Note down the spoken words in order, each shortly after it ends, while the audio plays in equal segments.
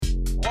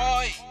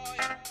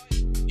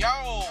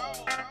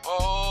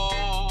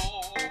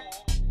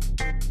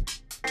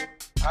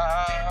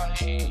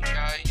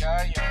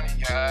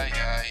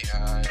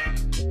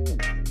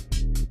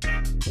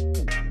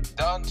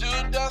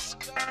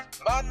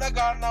Man, I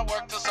gonna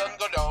work till sun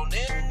go down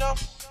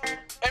enough.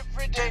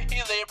 Every day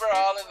he labor,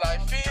 all his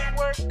life he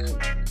work.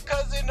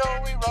 Cause he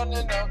know we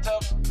running out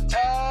of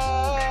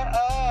time.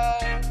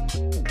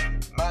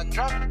 Man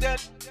drop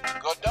dead,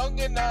 go down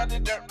in all the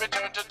dirt,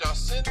 return to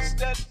dust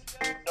instead.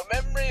 No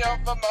memory of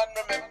a man,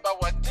 remember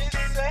what he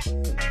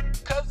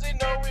said. Cause he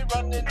know we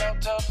running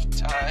out of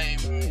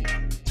time.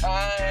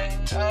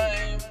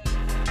 Time.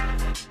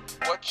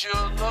 What you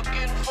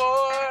looking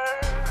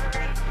for?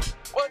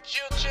 What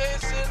you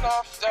chasing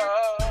off